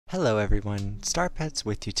Hello everyone, StarPets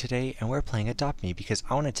with you today, and we're playing Adopt Me because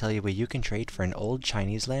I want to tell you what you can trade for an old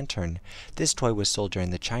Chinese lantern. This toy was sold during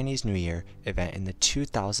the Chinese New Year event in the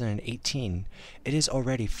 2018. It is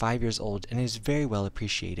already 5 years old and is very well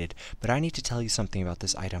appreciated, but I need to tell you something about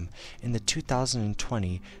this item. In the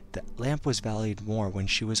 2020, the lamp was valued more when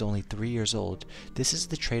she was only 3 years old. This is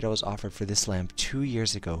the trade I was offered for this lamp 2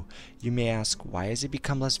 years ago. You may ask, why has it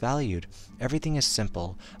become less valued? Everything is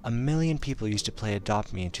simple. A million people used to play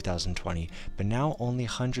Adopt Me in 2020, but now only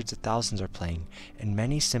hundreds of thousands are playing, and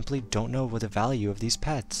many simply don't know the value of these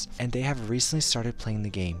pets, and they have recently started playing the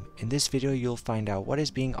game. In this video you'll find out what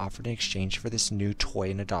is being offered in exchange for this new toy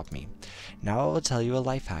in Adopt Me. Now I will tell you a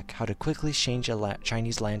life hack, how to quickly change a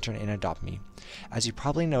Chinese lantern in Adopt Me. As you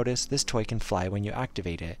probably noticed, this toy can fly when you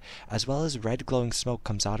activate it, as well as red glowing smoke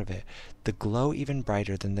comes out of it. The glow even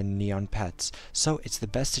brighter than the neon pets, so it's the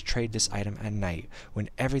best to trade this item at night, when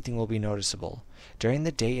everything will be noticeable. During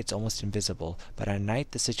the day it's almost invisible, but at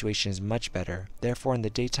night the situation is much better. Therefore in the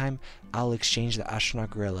daytime, I'll exchange the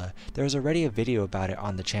astronaut gorilla. There is already a video about it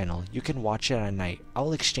on the channel. You can watch it at night. I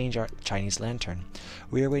will exchange our Chinese lantern.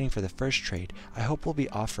 We are waiting for the first trade. I hope we'll be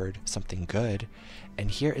offered something good. And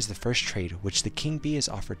here is the first trade, which the king bee is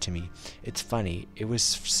offered to me. It's funny, it was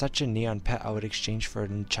such a neon pet I would exchange for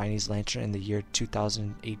a Chinese lantern in the year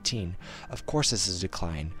 2018. Of course this is a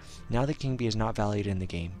decline. Now the king bee is not valued in the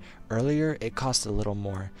game. Earlier it cost a little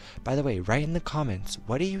more. By the way, write in the comments,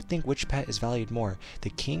 what do you think, which pet is valued more, the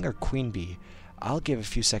king or queen bee? I'll give a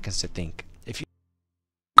few seconds to think.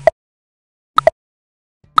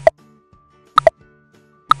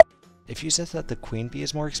 If you said that the queen bee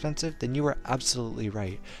is more expensive, then you were absolutely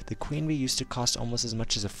right. The queen bee used to cost almost as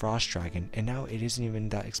much as a frost dragon, and now it isn't even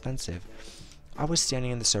that expensive. I was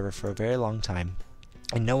standing in the server for a very long time,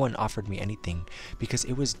 and no one offered me anything, because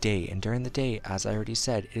it was day, and during the day, as I already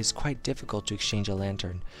said, it is quite difficult to exchange a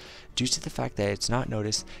lantern. Due to the fact that it's not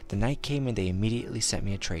noticed, the night came and they immediately sent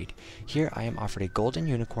me a trade. Here I am offered a golden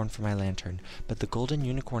unicorn for my lantern, but the golden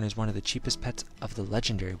unicorn is one of the cheapest pets of the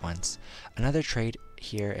legendary ones. Another trade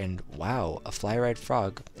here, and wow, a fly-ride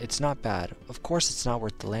frog. It's not bad. Of course it's not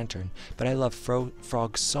worth the lantern, but I love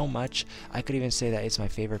frogs so much, I could even say that it's my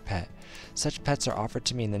favorite pet. Such pets are offered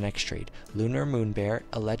to me in the next trade. Lunar Moon Bear,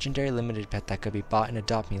 a legendary limited pet that could be bought and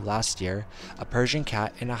Adopt Me last year, a Persian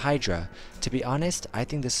cat, and a Hydra. To be honest, I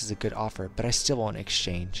think this is a good offer, but I still won't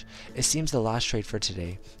exchange. It seems the last trade for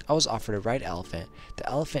today. I was offered a red elephant. The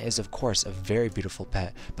elephant is of course a very beautiful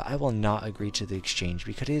pet, but I will not agree to the exchange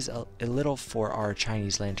because it is a little for our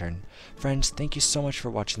Chinese lantern. Friends, thank you so much for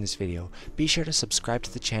watching this video. Be sure to subscribe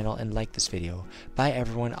to the channel and like this video. Bye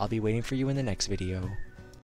everyone, I'll be waiting for you in the next video.